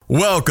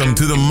Welcome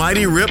to the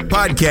Mighty Rip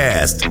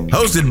Podcast,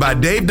 hosted by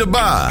Dave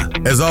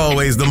DeBa. As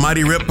always, the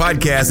Mighty Rip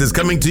Podcast is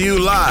coming to you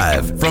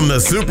live from the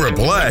super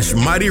plush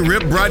Mighty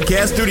Rip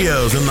Broadcast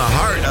Studios in the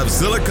heart of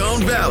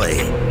Silicon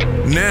Valley.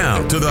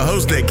 Now, to the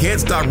host that can't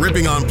stop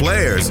ripping on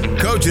players,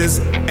 coaches,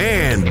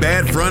 and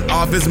bad front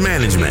office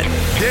management,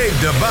 Dave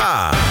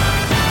DeBa.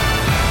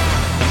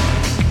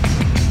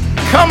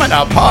 Coming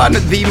up on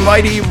the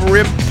Mighty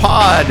Rip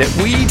Pod,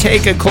 we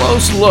take a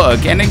close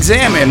look and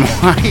examine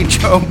why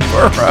Joe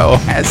Burrow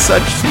has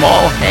such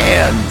small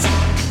hands.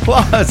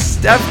 Plus,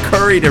 Steph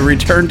Curry to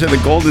return to the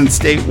Golden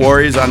State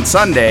Warriors on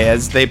Sunday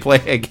as they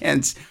play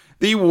against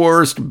the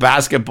worst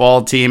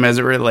basketball team as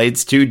it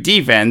relates to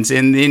defense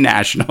in the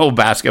National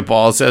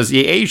Basketball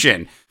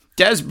Association.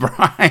 Des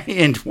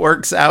Bryant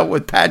works out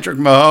with Patrick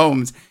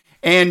Mahomes,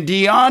 and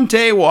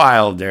Deontay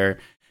Wilder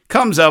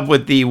comes up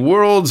with the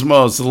world's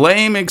most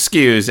lame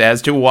excuse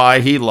as to why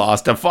he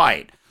lost a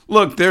fight.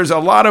 Look, there's a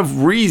lot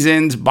of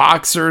reasons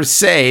boxers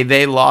say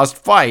they lost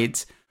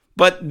fights,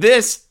 but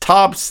this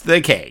tops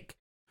the cake.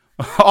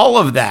 All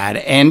of that,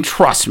 and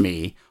trust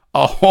me,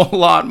 a whole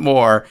lot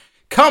more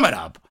coming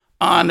up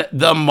on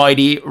the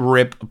Mighty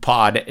Rip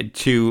Pod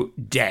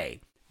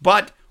today.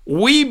 But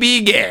we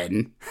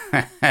begin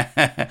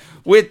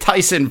with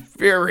Tyson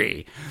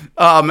Fury.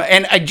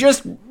 And I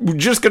just going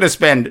to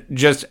spend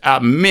just a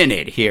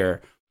minute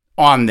here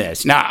on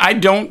this. Now, I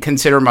don't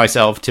consider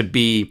myself to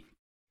be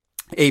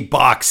a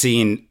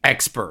boxing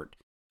expert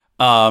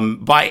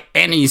by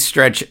any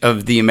stretch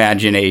of the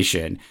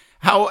imagination.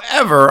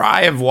 However,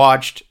 I have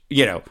watched,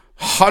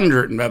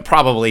 hundreds,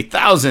 probably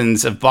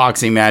thousands of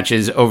boxing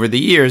matches over the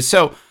years.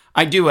 So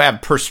I do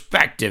have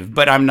perspective,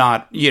 but I'm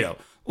not,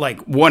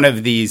 like one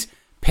of these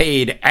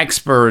paid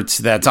experts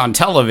that's on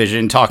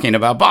television talking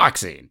about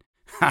boxing.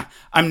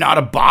 I'm not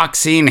a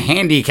boxing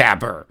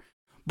handicapper.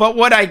 But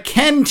what I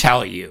can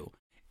tell you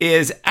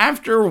is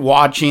after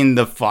watching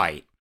the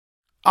fight,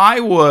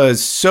 I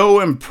was so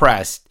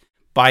impressed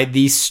by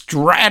the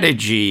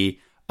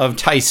strategy of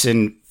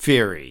Tyson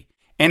Fury.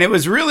 And it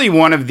was really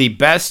one of the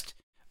best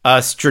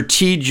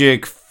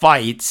strategic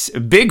fights,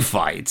 big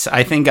fights,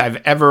 I think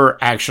I've ever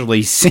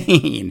actually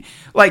seen.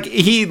 Like,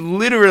 he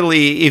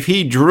literally, if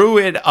he drew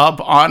it up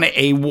on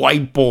a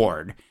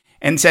whiteboard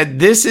and said,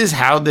 this is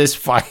how this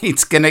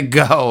fight's gonna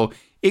go,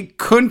 it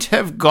couldn't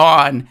have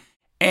gone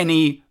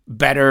any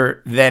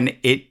better than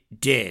it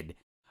did.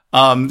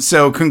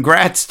 So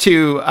congrats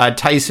to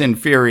Tyson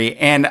Fury.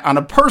 And on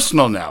a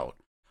personal note,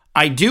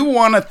 I do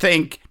want to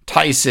thank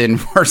Tyson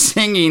for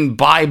singing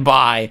Bye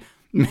Bye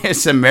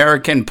Miss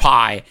American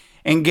Pie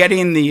and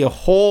getting the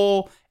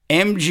whole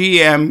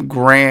MGM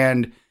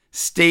Grand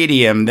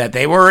Stadium that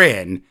they were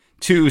in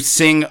to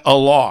sing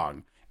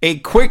along. A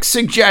quick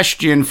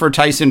suggestion for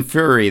Tyson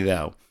Fury,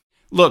 though.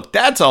 Look,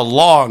 that's a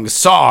long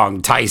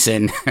song,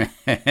 Tyson.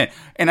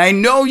 And I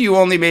know you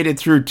only made it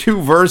through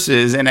 2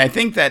 verses, and I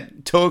think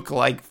that took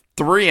like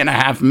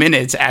 3.5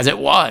 minutes as it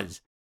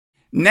was.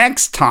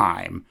 Next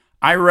time,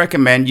 I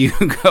recommend you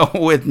go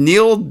with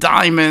Neil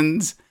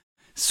Diamond's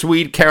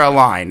Sweet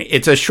Caroline.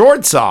 It's a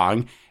short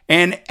song,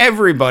 and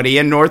everybody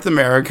in North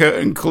America,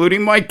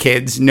 including my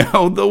kids,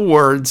 know the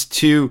words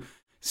to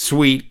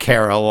Sweet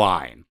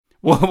Caroline.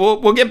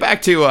 We'll get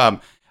back to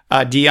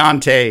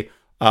Deontay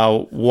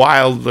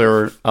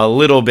Wilder a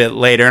little bit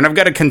later, and I've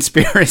got a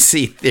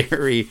conspiracy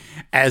theory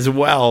as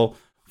well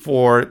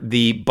for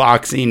the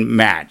boxing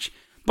match.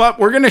 But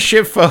we're going to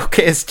shift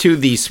focus to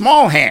the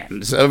small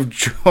hands of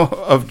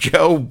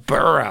Joe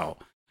Burrow.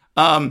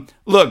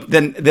 Look,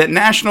 the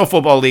National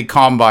Football League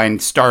Combine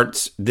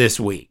starts this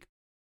week,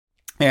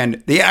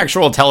 and the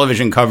actual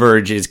television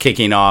coverage is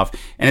kicking off,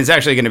 and it's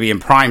actually going to be in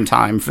prime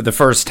time for the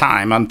first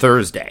time on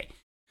Thursday.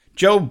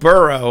 Joe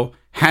Burrow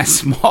has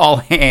small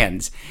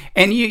hands,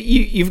 and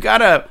you've got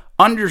to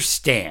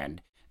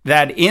understand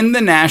that in the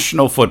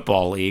National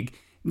Football League,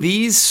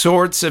 these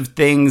sorts of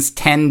things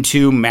tend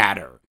to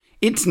matter.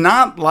 It's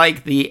not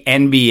like the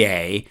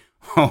NBA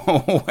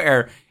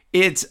where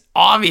it's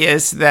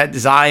obvious that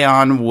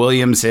Zion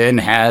Williamson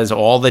has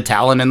all the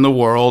talent in the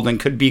world and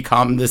could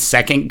become the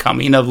second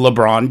coming of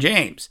LeBron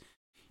James.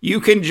 You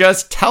can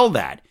just tell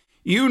that.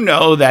 You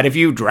know that if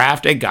you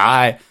draft a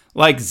guy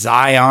like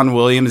Zion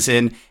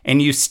Williamson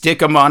and you stick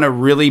him on a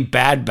really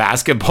bad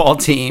basketball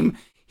team,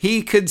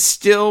 he could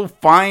still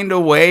find a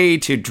way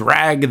to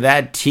drag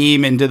that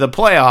team into the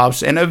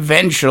playoffs and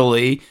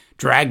eventually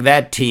drag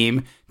that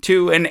team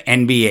to an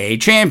NBA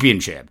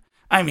championship.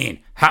 I mean,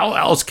 how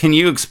else can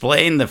you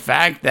explain the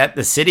fact that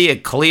the city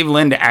of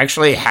Cleveland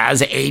actually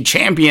has a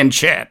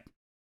championship?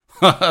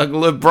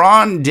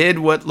 LeBron did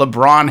what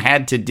LeBron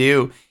had to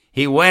do.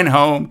 He went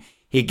home,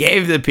 he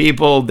gave the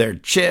people their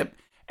chip,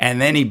 and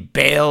then he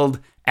bailed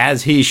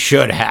as he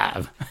should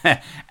have.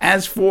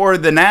 As for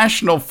the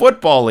National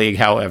Football League,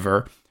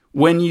 however,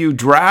 when you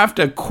draft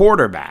a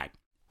quarterback,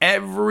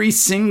 every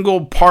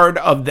single part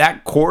of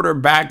that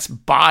quarterback's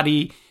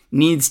body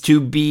needs to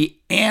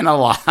be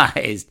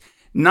analyzed,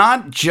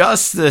 not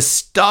just the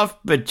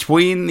stuff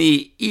between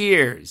the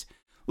ears.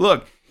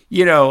 Look,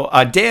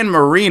 Dan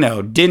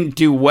Marino didn't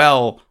do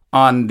well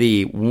on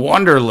the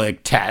Wonderlic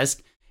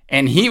test,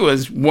 and he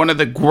was one of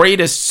the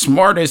greatest,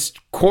 smartest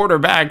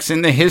quarterbacks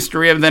in the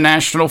history of the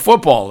National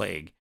Football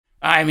League.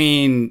 I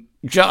mean,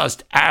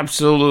 just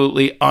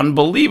absolutely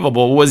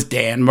unbelievable was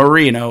Dan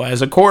Marino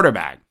as a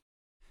quarterback.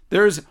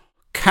 There's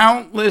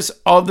countless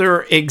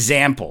other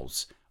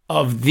examples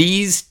of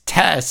these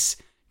tests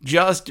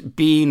just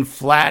being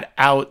flat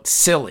out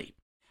silly.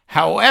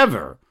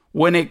 However,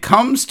 when it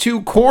comes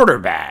to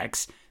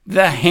quarterbacks,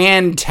 the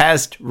hand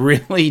test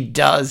really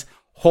does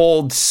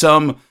hold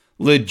some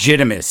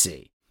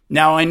legitimacy.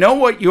 Now, I know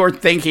what you're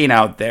thinking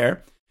out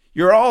there.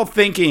 You're all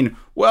thinking,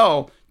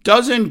 well,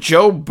 doesn't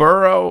Joe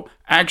Burrow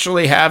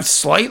actually have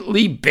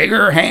slightly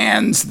bigger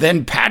hands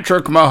than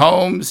Patrick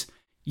Mahomes?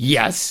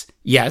 Yes,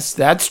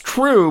 that's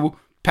true.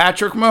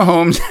 Patrick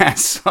Mahomes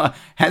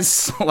has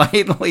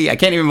slightly, I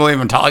can't even believe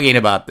I'm talking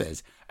about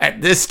this.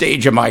 At this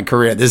stage of my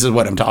career, this is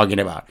what I'm talking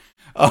about.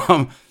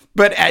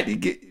 But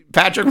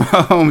Patrick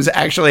Mahomes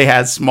actually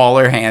has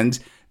smaller hands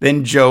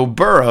than Joe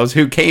Burrow's,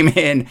 who came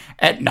in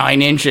at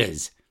 9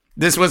 inches.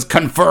 This was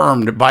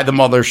confirmed by the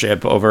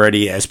mothership over at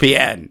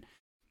ESPN.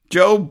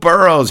 Joe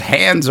Burrow's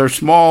hands are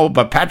small,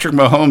 but Patrick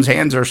Mahomes'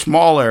 hands are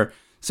smaller.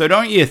 So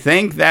don't you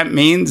think that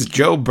means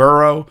Joe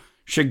Burrow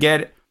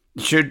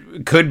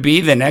could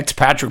be the next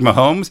Patrick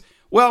Mahomes?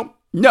 Well,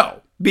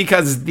 no,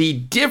 because the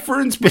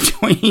difference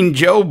between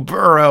Joe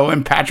Burrow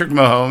and Patrick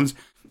Mahomes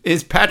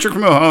is Patrick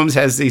Mahomes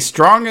has the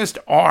strongest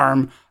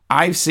arm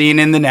I've seen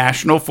in the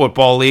National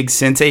Football League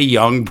since a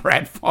young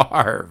Brett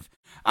Favre.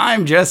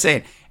 I'm just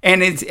saying.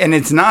 And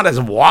it's not as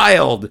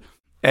wild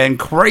and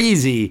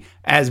crazy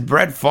as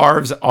Brett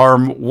Favre's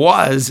arm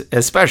was,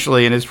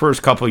 especially in his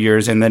first couple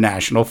years in the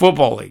National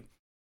Football League.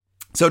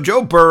 So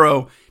Joe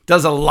Burrow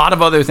does a lot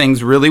of other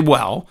things really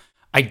well.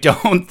 I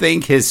don't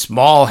think his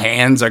small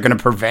hands are going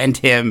to prevent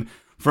him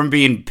from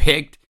being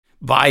picked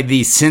by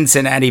the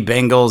Cincinnati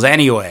Bengals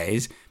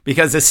anyways,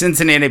 because the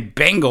Cincinnati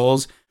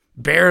Bengals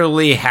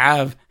barely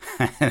have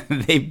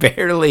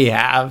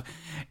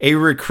a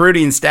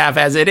recruiting staff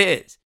as it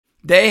is.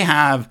 They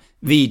have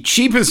the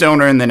cheapest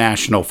owner in the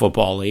National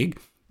Football League.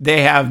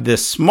 They have the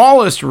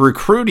smallest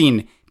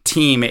recruiting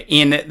team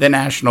in the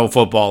National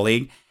Football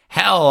League.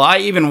 Hell, I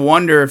even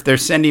wonder if they're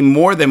sending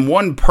more than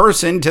one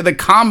person to the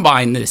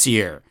combine this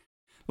year.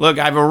 Look,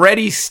 I've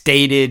already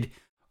stated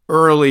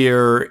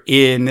earlier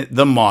in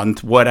the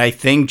month what I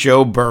think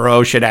Joe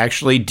Burrow should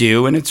actually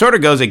do, and it sort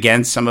of goes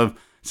against some of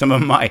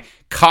my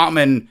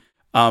common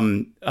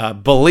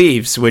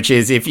beliefs, which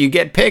is if you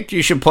get picked,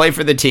 you should play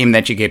for the team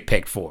that you get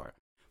picked for.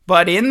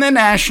 But in the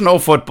National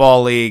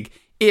Football League,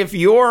 if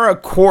you're a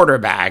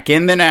quarterback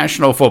in the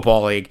National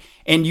Football League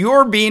and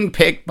you're being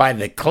picked by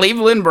the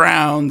Cleveland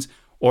Browns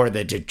or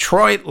the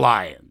Detroit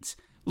Lions,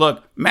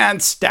 look,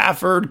 Matt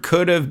Stafford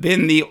could have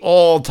been the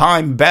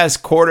all-time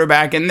best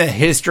quarterback in the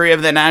history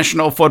of the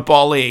National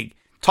Football League.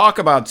 Talk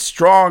about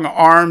strong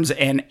arms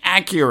and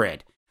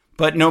accurate.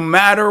 But no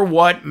matter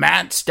what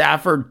Matt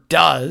Stafford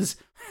does,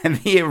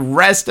 the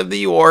rest of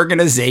the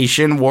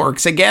organization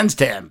works against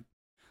him.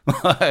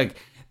 Look,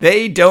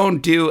 they don't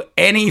do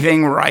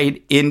anything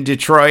right in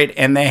Detroit,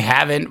 and they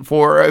haven't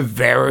for a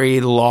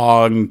very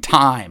long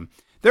time.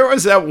 There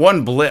was that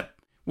one blip,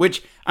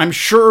 which I'm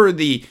sure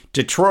the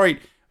Detroit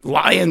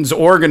Lions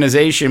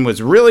organization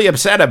was really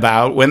upset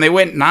about when they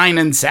went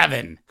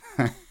 9-7.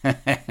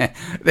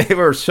 They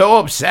were so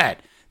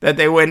upset that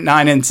they went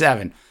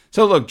 9-7.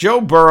 So look,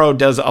 Joe Burrow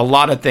does a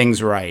lot of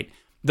things right.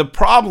 The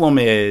problem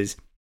is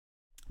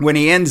when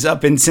he ends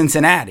up in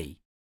Cincinnati,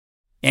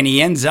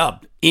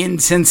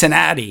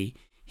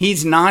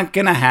 he's not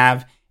going to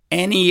have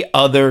any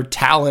other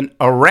talent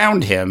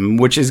around him,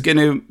 which is going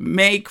to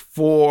make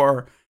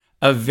for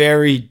a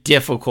very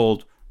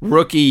difficult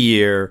rookie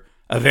year,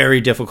 a very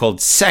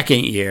difficult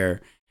second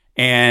year.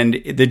 And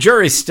the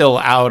jury's still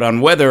out on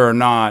whether or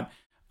not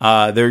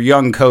their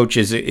young coach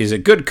is a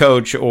good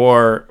coach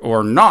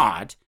or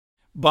not.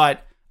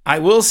 But I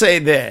will say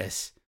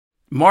this,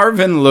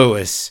 Marvin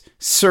Lewis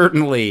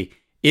certainly,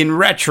 in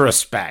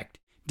retrospect,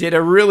 did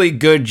a really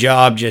good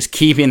job just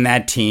keeping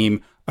that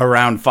team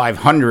around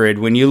 500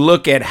 when you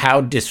look at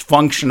how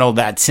dysfunctional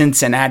that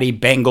Cincinnati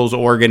Bengals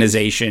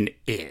organization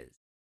is.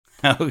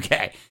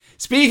 Okay,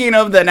 speaking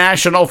of the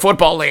National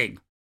Football League,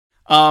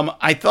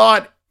 I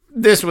thought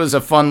this was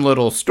a fun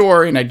little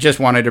story, and I just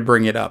wanted to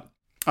bring it up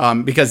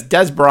because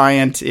Des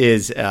Bryant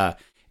is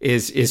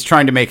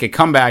trying to make a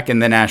comeback in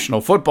the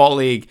National Football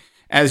League.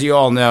 As you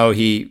all know,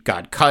 he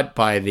got cut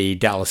by the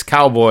Dallas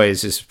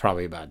Cowboys. This is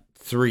probably about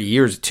 3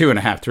 years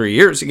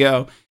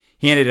ago.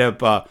 He ended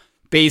up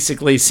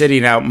basically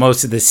sitting out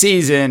most of the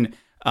season.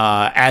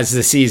 As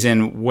the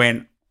season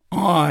went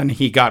on,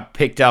 he got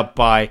picked up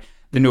by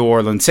the New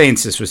Orleans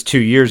Saints. This was 2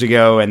 years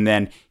ago, and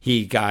then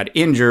he got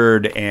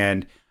injured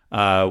and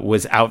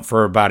was out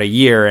for about a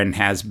year and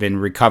has been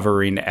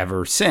recovering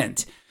ever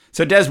since.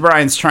 So Des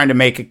Bryant's trying to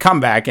make a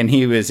comeback, and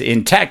he was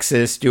in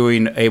Texas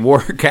doing a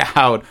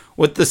workout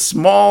with the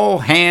small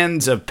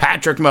hands of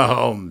Patrick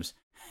Mahomes.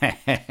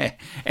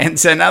 And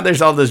so now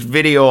there's all this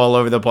video all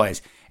over the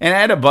place. And I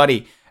had a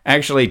buddy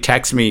actually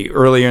text me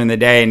earlier in the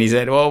day, and he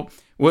said, well,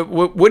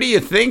 What do you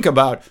think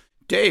about,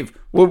 Dave?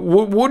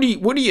 What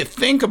do you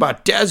think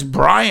about Des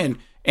Bryant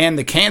and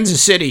the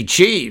Kansas City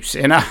Chiefs?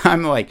 And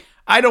I'm like,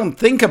 I don't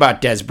think about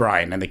Des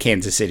Bryant and the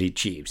Kansas City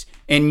Chiefs.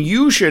 And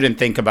you shouldn't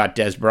think about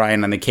Des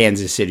Bryant and the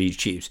Kansas City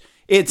Chiefs.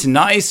 It's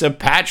nice of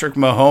Patrick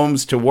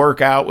Mahomes to work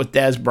out with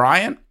Des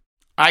Bryant.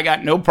 I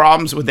got no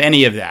problems with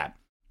any of that.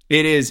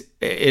 It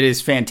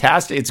is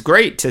fantastic. It's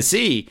great to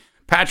see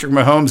Patrick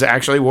Mahomes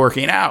actually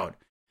working out.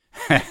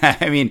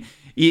 I mean,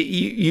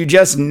 you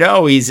just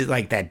know he's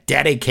like that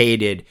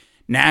dedicated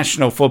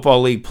National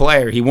Football League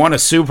player. He won a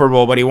Super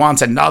Bowl, but he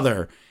wants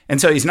another. And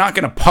so he's not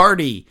going to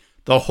party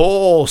the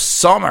whole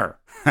summer,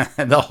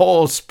 the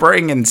whole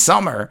spring and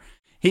summer.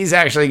 He's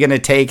actually going to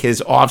take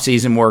his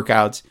off-season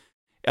workouts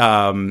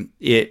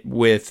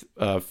with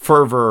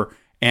fervor,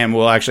 and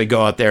will actually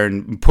go out there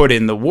and put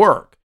in the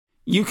work.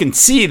 You can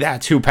see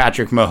that's who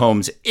Patrick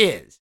Mahomes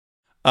is.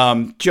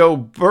 Joe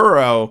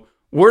Burrow,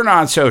 we're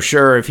not so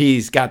sure if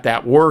he's got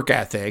that work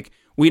ethic.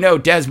 We know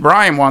Des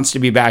Bryant wants to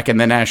be back in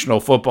the National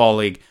Football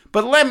League.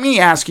 But let me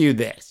ask you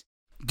this.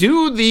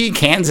 Do the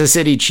Kansas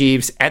City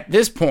Chiefs at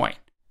this point,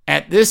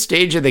 at this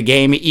stage of the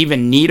game,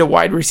 even need a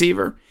wide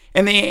receiver?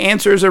 And the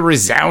answer is a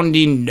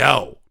resounding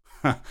no.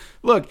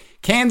 Look,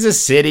 Kansas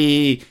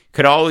City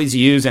could always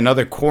use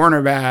another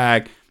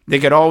cornerback. They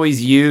could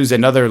always use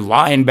another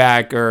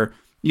linebacker.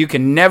 You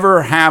can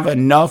never have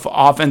enough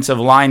offensive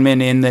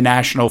linemen in the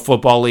National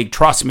Football League.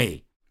 Trust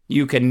me,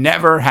 you can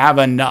never have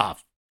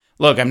enough.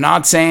 Look, I'm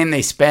not saying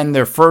they spend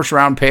their first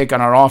round pick on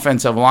our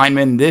offensive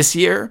linemen this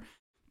year,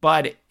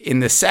 but in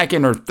the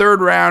second or third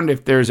round,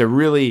 if there's a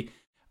really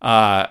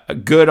a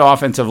good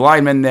offensive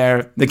lineman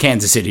there, the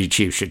Kansas City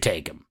Chiefs should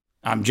take him.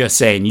 I'm just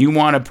saying, you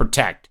want to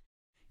protect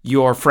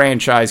your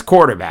franchise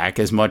quarterback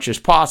as much as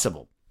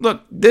possible.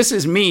 Look, this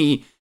is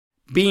me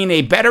being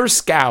a better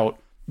scout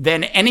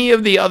than any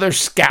of the other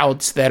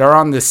scouts that are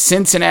on the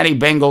Cincinnati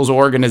Bengals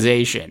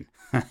organization.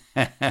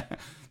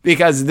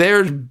 Because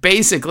there's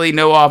basically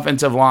no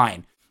offensive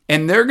line.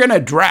 And they're going to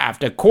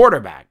draft a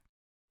quarterback,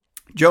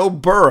 Joe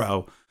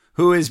Burrow,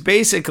 who is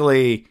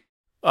basically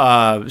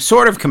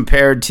sort of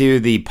compared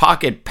to the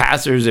pocket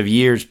passers of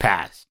years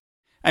past.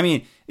 I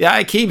mean, yeah,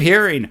 I keep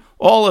hearing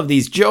all of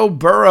these. Joe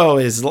Burrow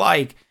is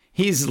like,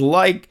 he's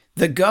like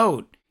the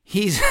GOAT.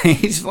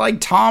 He's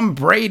like Tom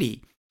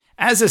Brady.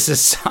 As a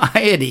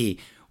society,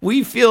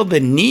 we feel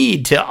the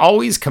need to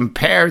always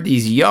compare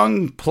these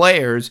young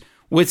players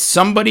with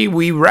somebody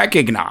we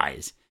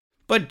recognize.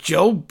 But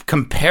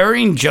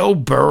comparing Joe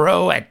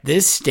Burrow at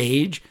this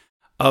stage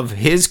of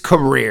his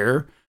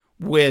career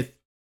with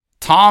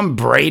Tom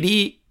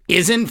Brady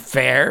isn't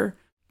fair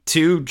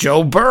to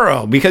Joe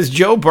Burrow, because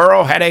Joe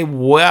Burrow had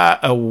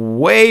a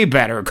way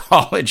better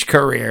college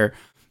career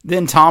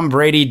than Tom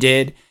Brady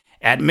did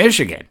at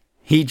Michigan.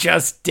 He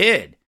just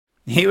did.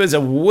 He's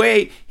a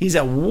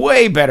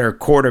way better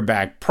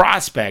quarterback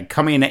prospect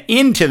coming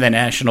into the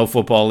National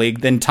Football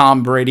League than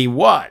Tom Brady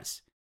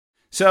was.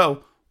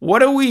 So what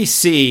do we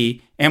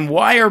see, and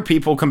why are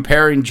people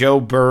comparing Joe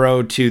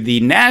Burrow to the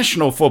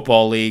National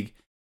Football League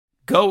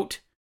GOAT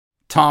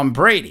Tom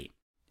Brady?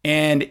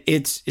 And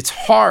it's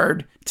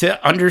hard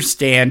to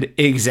understand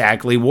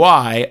exactly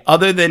why,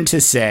 other than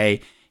to say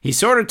he's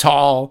sort of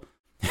tall.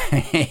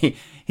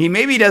 He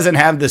maybe doesn't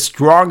have the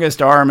strongest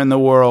arm in the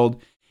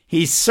world.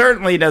 He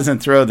certainly doesn't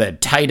throw the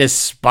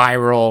tightest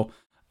spiral,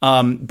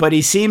 but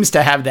he seems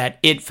to have that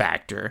it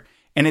factor.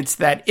 And it's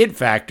that it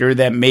factor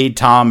that made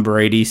Tom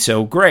Brady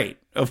so great.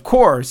 Of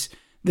course,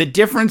 the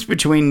difference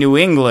between New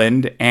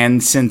England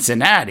and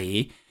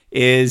Cincinnati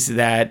is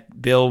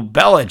that Bill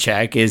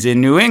Belichick is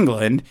in New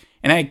England,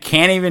 and I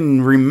can't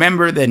even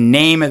remember the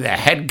name of the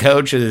head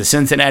coach of the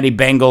Cincinnati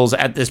Bengals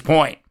at this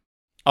point.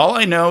 All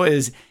I know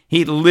is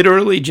he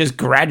literally just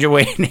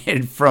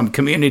graduated from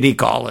community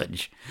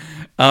college.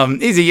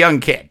 He's a young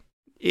kid.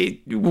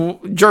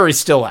 Jury's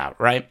still out,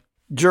 right?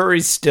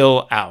 Jury's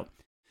still out.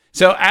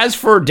 So as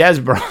for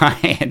Des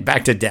Bryant,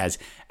 back to Des.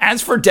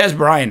 As for Des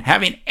Bryant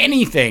having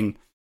anything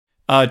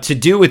to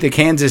do with the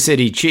Kansas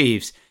City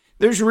Chiefs,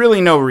 there's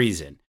really no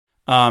reason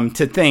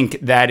to think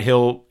that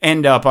he'll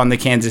end up on the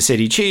Kansas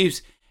City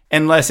Chiefs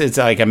unless it's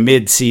like a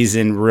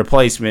mid-season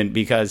replacement,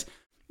 because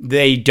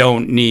they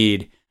don't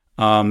need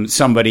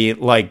somebody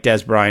like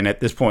Des Bryant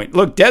at this point.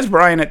 Look, Des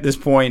Bryant at this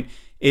point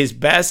is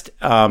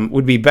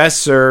would be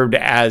best served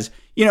as,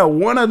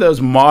 one of those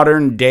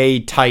modern day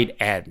tight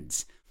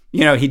ends.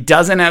 He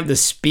doesn't have the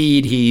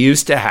speed he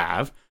used to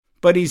have,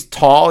 but he's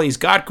tall. He's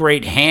got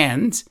great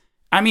hands.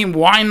 I mean,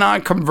 why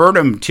not convert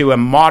him to a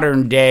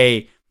modern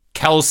day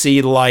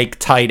Kelsey-like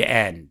tight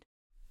end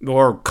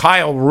or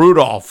Kyle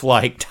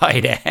Rudolph-like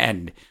tight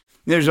end?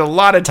 There's a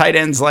lot of tight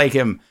ends like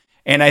him,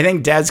 and I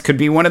think Des could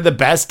be one of the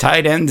best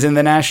tight ends in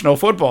the National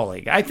Football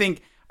League. I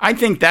think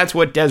that's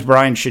what Des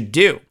Bryant should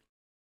do.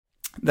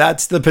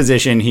 That's the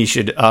position he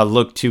should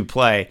look to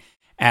play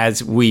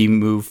as we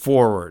move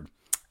forward.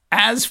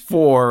 As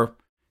for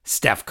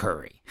Steph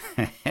Curry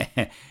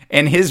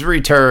and his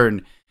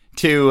return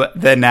to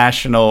the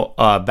National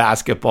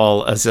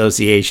Basketball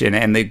Association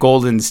and the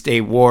Golden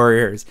State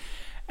Warriors,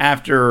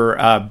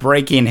 after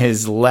breaking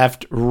his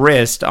left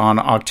wrist on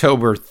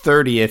October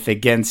 30th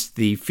against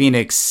the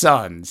Phoenix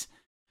Suns.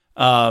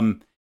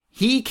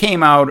 He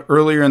came out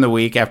earlier in the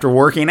week after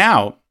working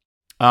out,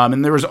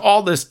 and there was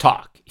all this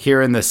talk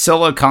here in the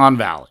Silicon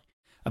Valley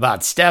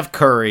about Steph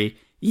Curry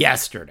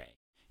yesterday.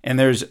 And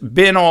there's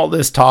been all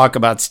this talk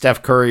about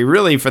Steph Curry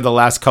really for the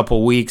last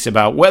couple weeks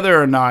about whether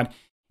or not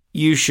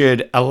you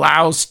should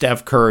allow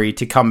Steph Curry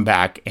to come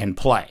back and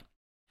play.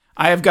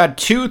 I have got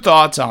two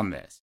thoughts on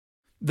this.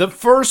 The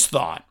first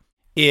thought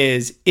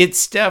is if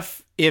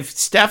Steph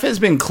has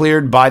been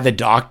cleared by the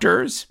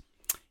doctors,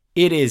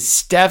 it is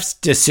Steph's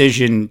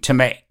decision to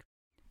make.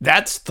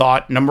 That's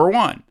thought number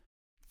one.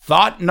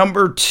 Thought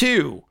number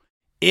two,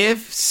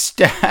 if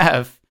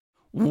Steph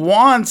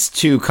wants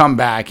to come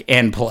back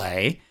and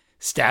play,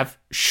 Steph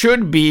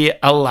should be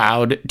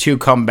allowed to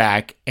come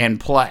back and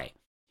play.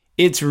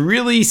 It's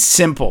really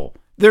simple.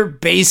 They're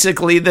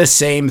basically the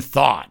same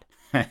thought.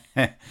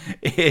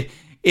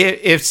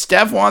 If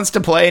Steph wants to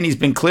play and he's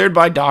been cleared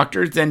by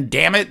doctors, then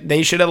damn it,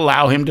 they should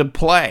allow him to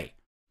play.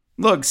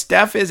 Look,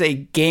 Steph is a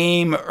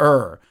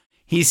gamer.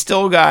 He's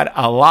still got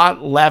a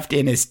lot left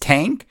in his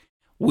tank.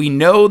 We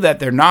know that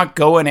they're not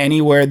going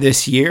anywhere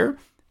this year,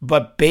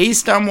 but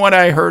based on what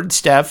I heard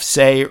Steph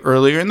say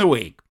earlier in the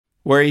week,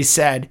 where he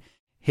said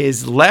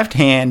his left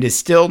hand is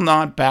still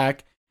not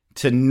back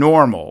to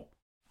normal.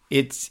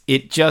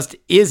 It just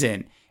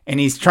isn't. And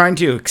he's trying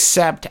to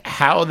accept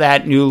how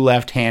that new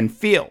left hand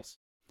feels.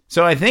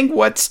 So I think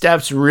what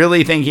Steph's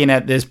really thinking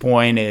at this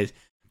point is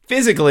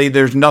physically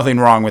there's nothing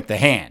wrong with the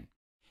hand.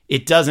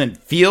 It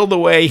doesn't feel the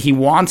way he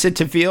wants it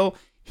to feel.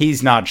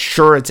 He's not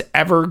sure it's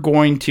ever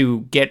going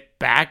to get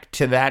back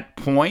to that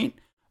point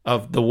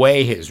of the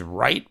way his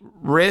right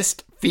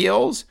wrist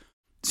feels.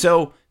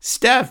 So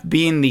Steph,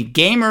 being the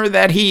gamer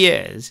that he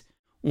is,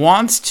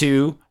 wants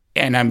to,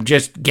 and I'm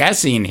just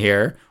guessing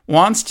here,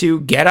 wants to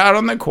get out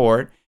on the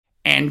court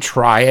and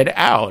try it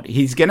out.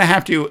 He's going to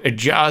have to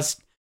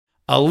adjust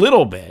a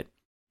little bit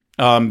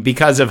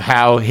because of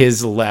how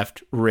his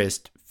left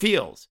wrist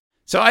feels.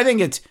 So I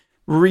think it's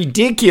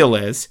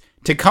ridiculous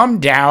to come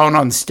down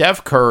on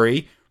Steph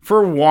Curry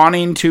for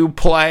wanting to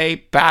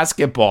play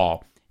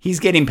basketball. He's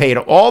getting paid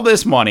all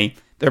this money.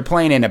 They're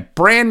playing in a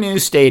brand new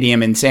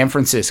stadium in San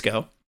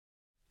Francisco.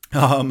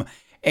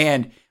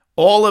 And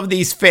all of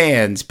these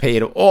fans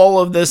paid all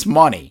of this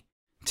money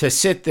to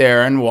sit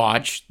there and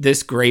watch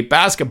this great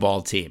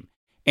basketball team.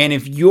 And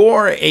if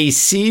you're a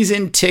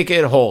season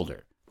ticket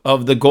holder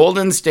of the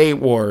Golden State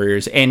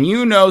Warriors and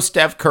you know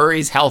Steph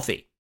Curry's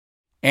healthy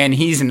and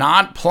he's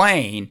not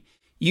playing,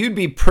 you'd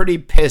be pretty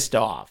pissed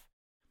off.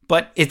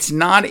 But it's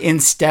not in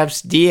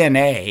Steph's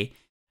DNA,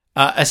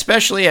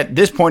 especially at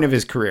this point of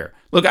his career.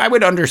 Look, I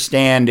would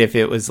understand if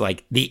it was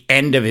like the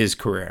end of his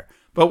career,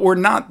 but we're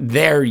not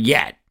there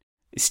yet.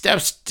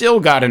 Steph's still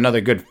got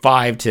another good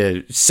 5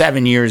 to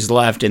 7 years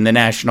left in the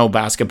National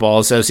Basketball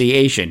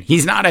Association.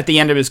 He's not at the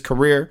end of his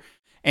career,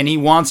 and he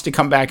wants to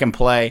come back and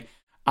play.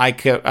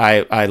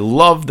 I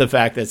love the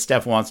fact that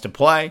Steph wants to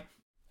play.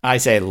 I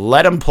say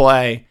let him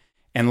play,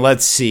 and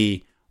let's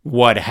see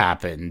what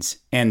happens.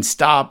 And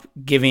stop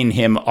giving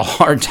him a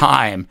hard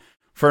time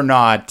for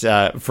not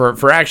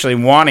for actually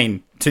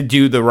wanting to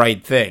do the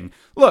right thing.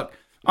 Look,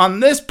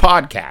 on this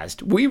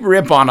podcast, we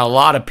rip on a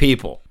lot of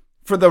people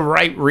for the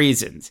right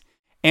reasons.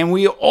 And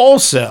we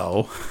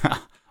also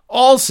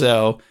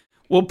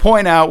will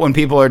point out when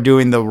people are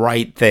doing the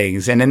right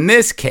things. And in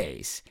this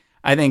case,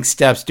 I think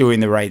Steph's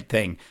doing the right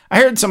thing. I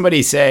heard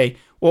somebody say,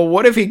 well,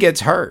 what if he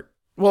gets hurt?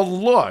 Well,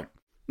 look,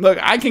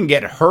 I can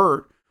get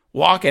hurt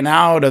walking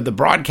out of the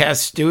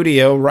broadcast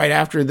studio right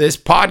after this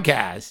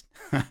podcast.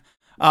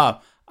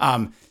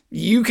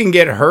 You can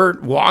get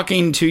hurt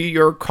walking to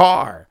your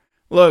car.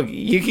 Look,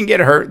 you can get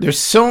hurt. There's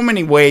so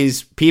many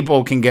ways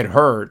people can get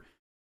hurt.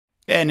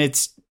 And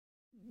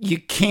you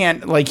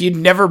can't, you'd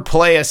never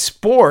play a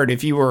sport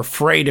if you were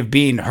afraid of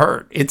being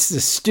hurt. It's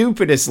the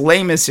stupidest,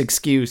 lamest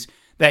excuse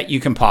that you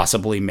can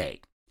possibly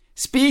make.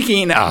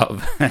 Speaking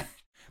of, the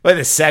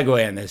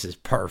segue on this is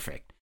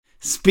perfect.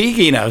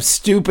 Speaking of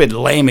stupid,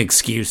 lame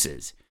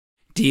excuses,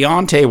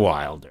 Deontay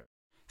Wilder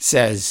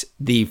says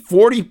the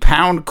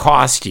 40-pound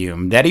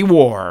costume that he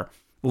wore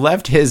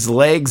left his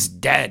legs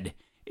dead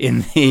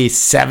in the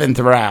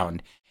 7th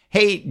round.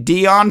 Hey,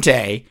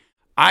 Deontay,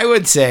 I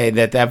would say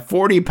that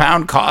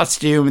 40-pound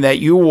costume that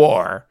you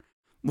wore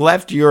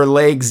left your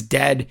legs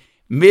dead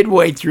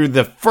midway through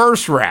the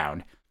 1st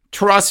round.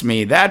 Trust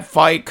me, that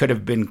fight could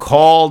have been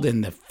called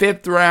in the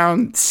 5th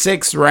round,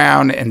 6th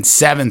round, and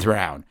 7th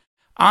round.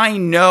 I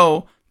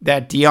know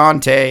that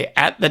Deontay,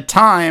 at the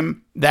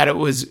time that it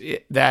was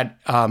that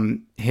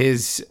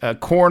his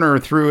corner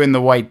threw in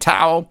the white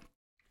towel,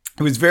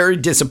 he was very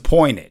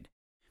disappointed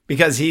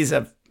because he's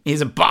a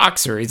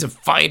boxer, he's a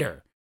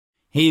fighter.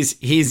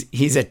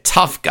 He's a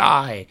tough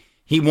guy.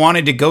 He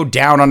wanted to go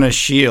down on a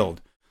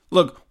shield.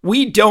 Look,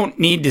 we don't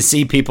need to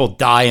see people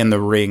die in the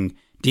ring,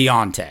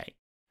 Deontay.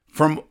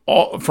 From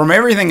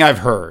everything I've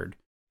heard,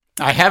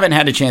 I haven't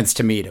had a chance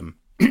to meet him,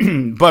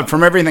 but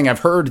from everything I've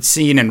heard,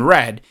 seen, and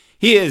read,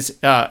 he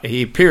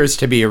appears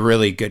to be a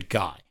really good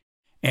guy.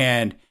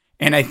 And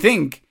I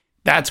think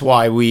that's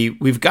why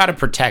we've got to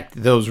protect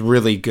those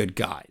really good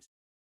guys.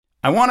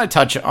 I want to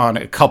touch on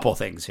a couple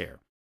things here.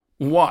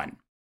 One,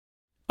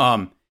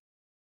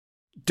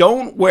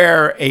 don't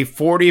wear a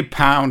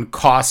 40-pound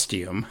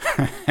costume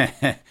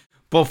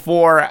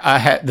before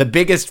the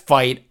biggest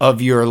fight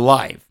of your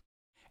life,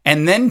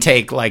 and then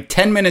take like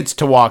 10 minutes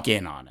to walk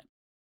in on it.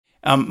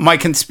 My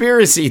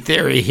conspiracy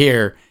theory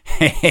here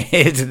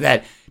is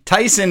that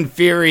Tyson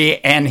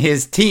Fury and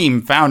his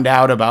team found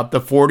out about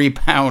the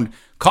 40-pound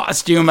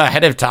costume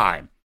ahead of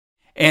time,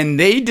 and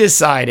they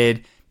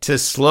decided to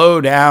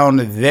slow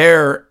down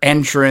their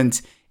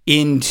entrance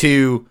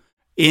into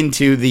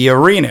the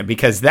arena,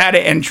 because that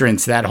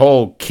entrance, that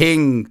whole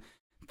king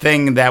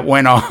thing that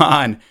went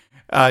on,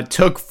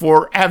 took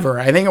forever.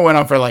 I think it went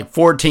on for like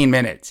 14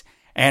 minutes.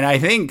 And I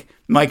think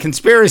my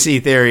conspiracy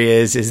theory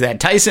is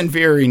that Tyson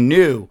Fury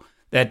knew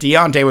that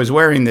Deontay was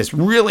wearing this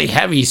really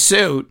heavy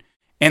suit,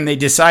 and they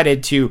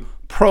decided to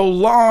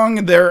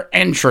prolong their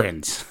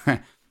entrance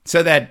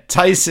so that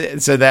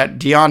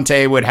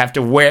Deontay would have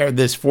to wear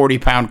this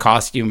 40-pound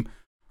costume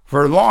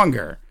for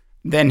longer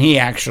than he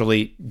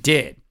actually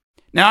did.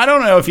 Now, I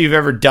don't know if you've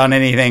ever done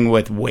anything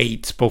with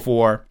weights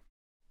before,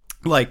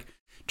 like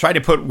tried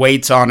to put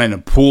weights on in a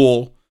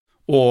pool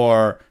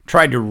or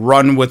tried to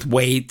run with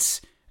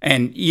weights.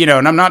 And,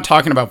 and I'm not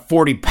talking about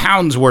 40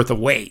 pounds worth of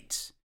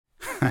weights.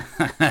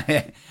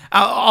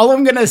 All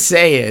I'm going to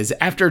say is,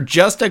 after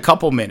just a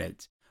couple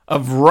minutes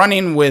of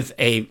running with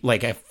a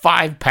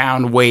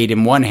 5-pound weight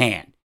in one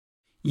hand,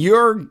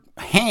 your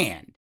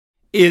hand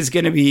is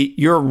going to be,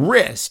 your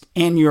wrist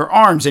and your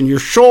arms and your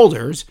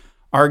shoulders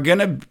are going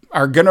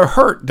to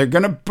hurt. They're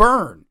going to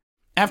burn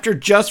after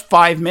just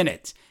 5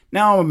 minutes.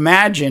 Now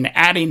imagine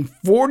adding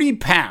 40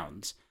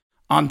 pounds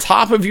on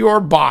top of your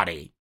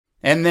body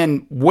and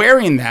then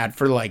wearing that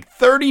for like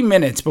 30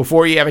 minutes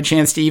before you have a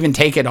chance to even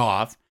take it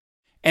off.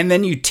 And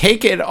then you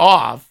take it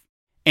off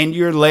and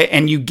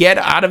you get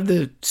out of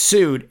the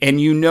suit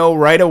and you know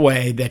right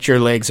away that your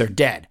legs are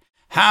dead.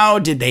 How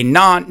did they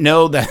not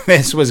know that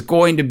this was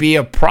going to be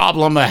a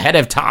problem ahead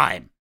of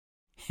time?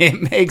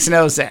 It makes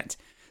no sense.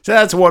 So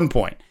that's one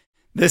point.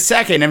 The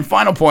second and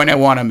final point I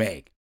want to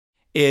make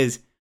is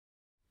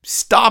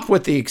stop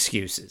with the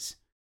excuses.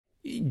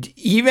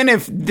 Even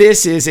if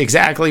this is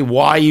exactly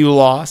why you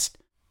lost,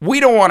 we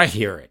don't want to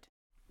hear it.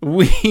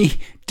 We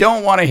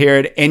don't want to hear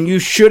it, and you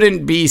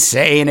shouldn't be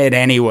saying it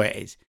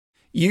anyways.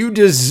 You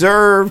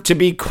deserve to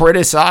be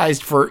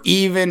criticized for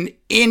even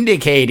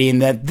indicating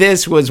that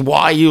this was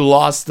why you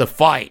lost the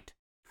fight.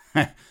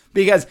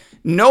 Because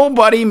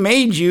nobody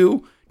made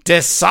you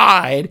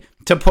decide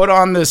to put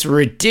on this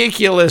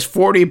ridiculous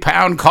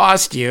 40-pound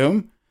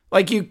costume.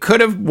 Like, you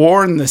could have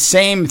worn the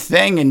same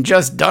thing and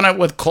just done it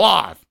with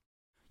cloth.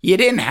 You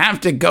didn't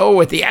have to go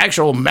with the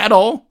actual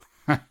metal.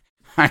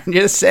 I'm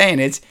just saying,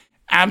 it's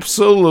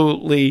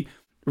absolutely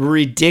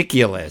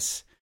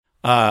ridiculous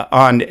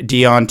on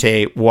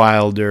Deontay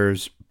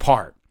Wilder's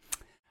part.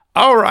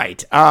 All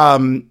right.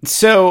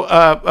 So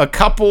a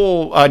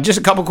couple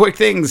quick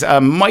things.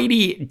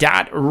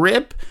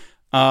 Mighty.rip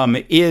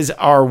is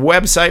our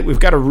website. We've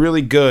got a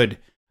really good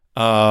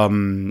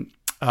Black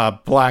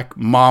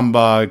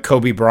Mamba,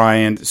 Kobe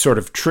Bryant sort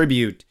of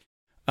tribute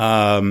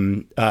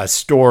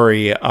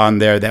story on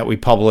there that we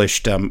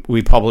published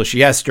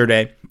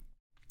yesterday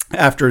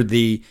after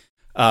the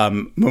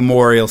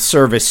memorial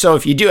service. So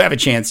if you do have a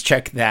chance,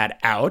 check that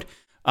out,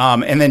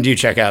 and then do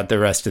check out the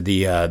rest of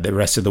the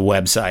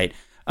website.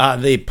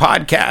 The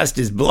podcast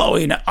is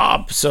blowing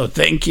up, so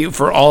thank you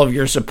for all of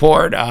your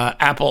support.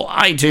 Apple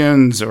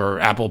iTunes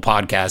or Apple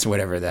Podcasts,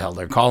 whatever the hell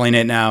they're calling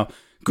it now,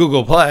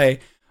 Google Play.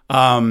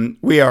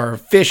 We are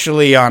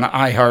officially on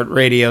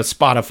iHeartRadio,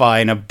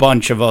 Spotify, and a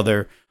bunch of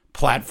other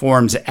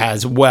platforms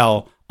as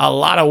well. A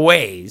lot of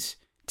ways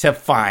to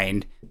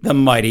find the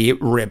Mighty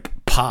Rip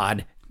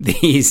Pod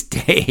these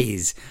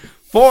days.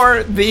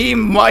 For the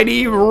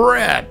Mighty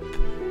Rip,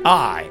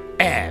 I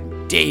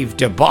am Dave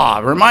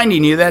DeBaugh,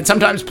 reminding you that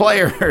sometimes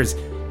players,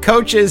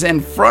 coaches,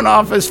 and front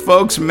office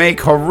folks make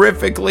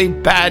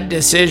horrifically bad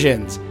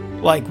decisions,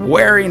 like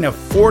wearing a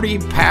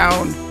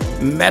 40-pound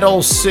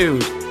metal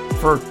suit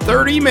for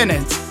 30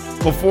 minutes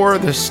before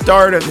the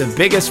start of the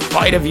biggest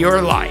fight of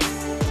your life.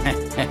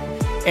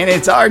 And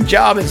it's our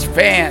job as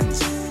fans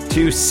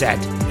to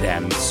set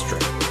them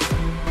straight.